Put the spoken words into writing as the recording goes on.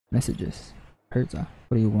Messages. Herza.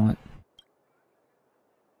 What do you want?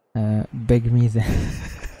 Beg me then.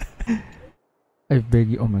 I beg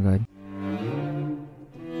you. Oh my god.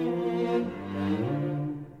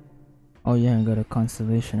 Oh yeah, I got a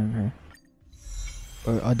constellation of her.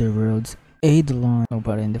 Or other worlds. Eidolon.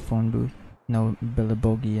 Nobody in the phone booth. No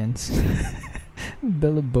Bellabogians.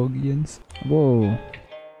 Bellabogians. Whoa.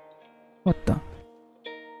 What the?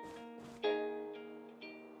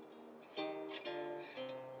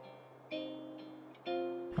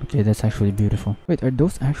 Okay, that's actually beautiful. Wait, are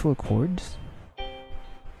those actual chords?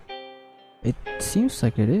 It seems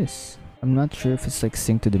like it is. I'm not sure if it's like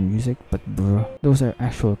synced to the music, but bro, those are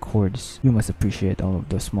actual chords. You must appreciate all of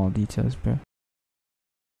those small details, bro.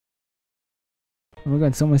 Oh my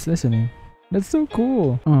god, someone's listening. That's so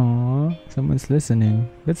cool. Aww, someone's listening.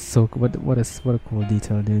 That's so cool. What a cool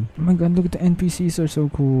detail, dude. Oh my god, look at the NPCs are so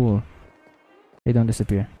cool. They don't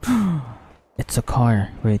disappear. It's a car.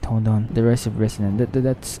 Wait, hold on. The rest of resident.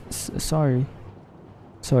 Sorry.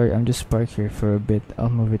 Sorry, I'm just parked here for a bit. I'll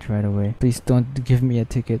move it right away. Please don't give me a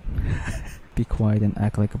ticket. Be quiet and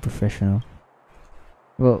act like a professional.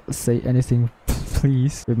 Well, say anything,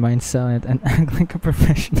 please. Remain silent and act like a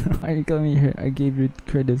professional. Are you coming here? I gave you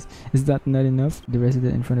credits. Is that not enough? The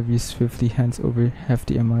resident in front of you swiftly hands over half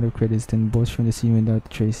the amount of credits, then bolts from the scene without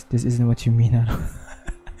trace. This isn't what you mean at all.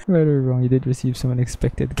 Right or wrong, you did receive some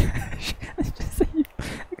unexpected cash. Just say you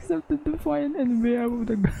accepted the fine and way out of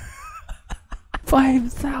the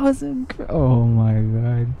 5,000. Oh my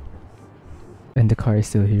god. And the car is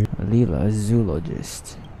still here. Leela, a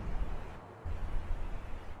zoologist.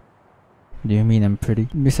 Do you mean I'm pretty?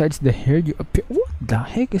 Besides the hair, you appear— what the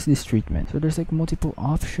heck is this treatment? So there's like multiple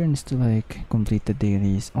options to like complete the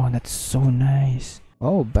dailies. Oh, that's so nice.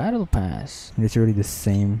 Oh, battle pass. Literally the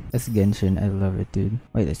same as Genshin. I love it, dude.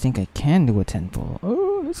 Wait, I think I can do a temple.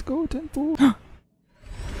 Oh, let's go temple.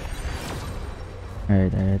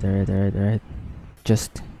 Alright.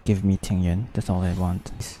 Just give me Tingyun. That's all I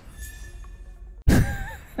want.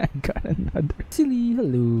 I got another. Silly,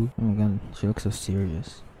 hello. Oh my god, she looks so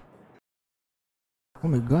serious. Oh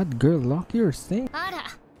my god, girl, lock your thing.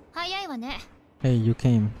 Hey, you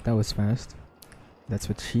came. That was fast. That's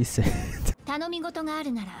what she said. Not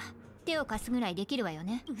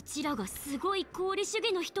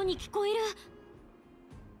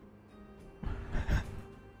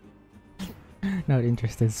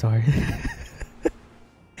interested, sorry.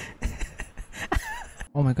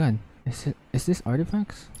 Oh my god, is this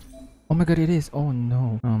artifacts? Oh my god, it is. Oh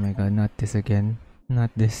no. Oh my god, not this again.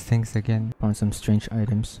 Not these things again. Found some strange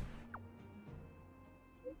items.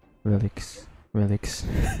 Relics. Relics.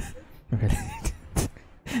 Relics.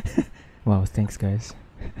 Wow, thanks guys.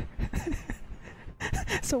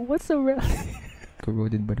 So what's a relic?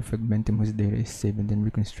 Corroded by the fragmentum whose data is saved and then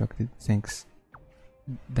reconstructed. Thanks.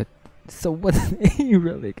 That— so what's a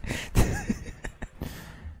relic?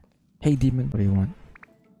 Hey demon, what do you want?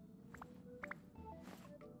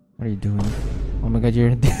 What are you doing? Oh my god, you're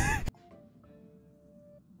a demon.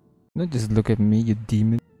 Don't just look at me, you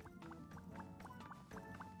demon.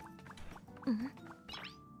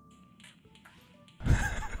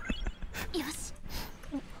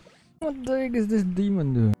 What the heck is this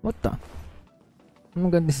demon doing? What the? Oh my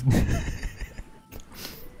god, this—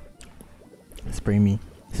 spray me.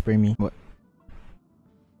 Spray me. What?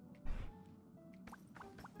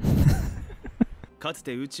 かつ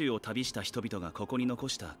て宇宙を旅した人々がここに残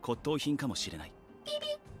した骨董品かもしれない。ビビ、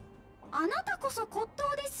あなたこそ骨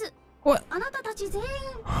董です。What? あなたたち全員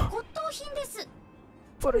骨董品です。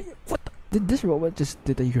What are you? What? Did this robot just—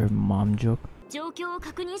 did I hear a mom joke? 状況を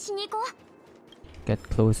確認しに行こう。Get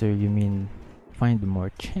closer, you mean find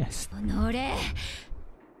more chests. 乗れ。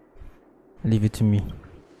Leave it to me.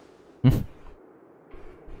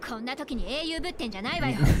 こんな時に英雄ぶってんじゃないわ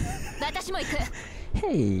よ。私も行く。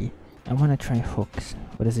Hey, I wanna try hooks.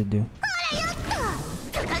 What does it do?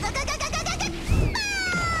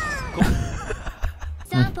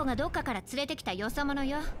 散歩がどっかから連れてきたよそ者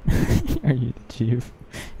よ。Are you the chief?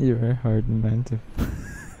 You're a hard man to—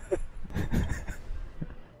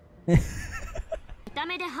 見た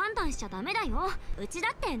目で判断しちゃダメだよ。うちだ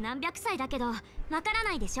って何百歳だけどわから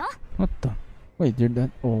ないでしょ。 What the? Wait, you're that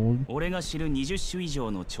old? 俺が知る20種以上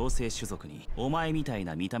の調整種族にお前みたい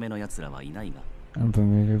な見た目の奴らはいないが。I'm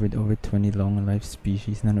familiar with over 20 long life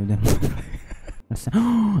species. None of them.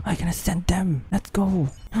 I can ascend them. Let's go.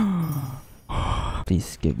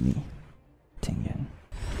 Please give me Tingyun.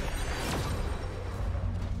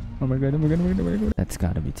 Oh my god, oh my god, oh my god, oh my god. That's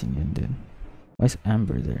gotta be Tingyun, dude. Why is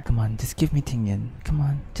Amber there? Come on, just give me Tingyun. Come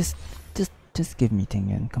on, just give me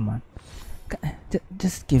Tingyun. Come on,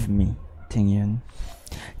 just give me Tingyun.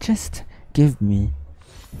 Just give me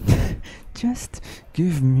Just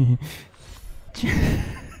give me.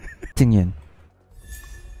 Tingyan.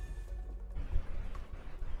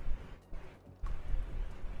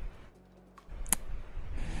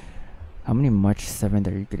 How many March 7th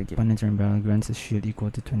are you gonna get? Opponents are in battle grants a shield equal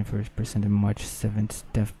to 21% of March 7th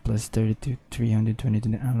def plus 32, 320 to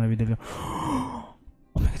the ally with the. Oh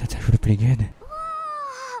my god, that's actually pretty good.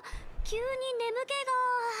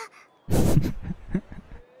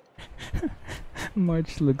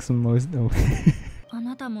 March looks most away.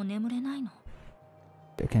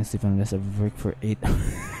 I can't sleep unless I work for 8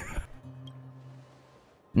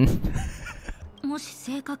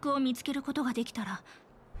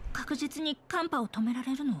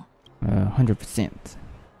 100%.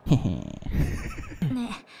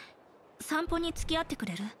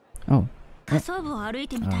 Oh.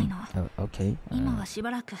 Okay.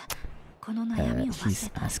 She's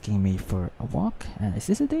asking me for a walk. Is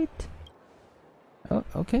this a date? Oh,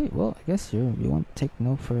 okay. Well, I guess you won't take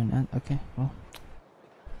no for an aunt. Okay. Well,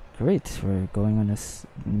 great. We're going on a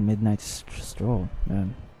midnight stroll.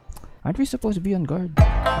 Aren't we supposed to be on guard?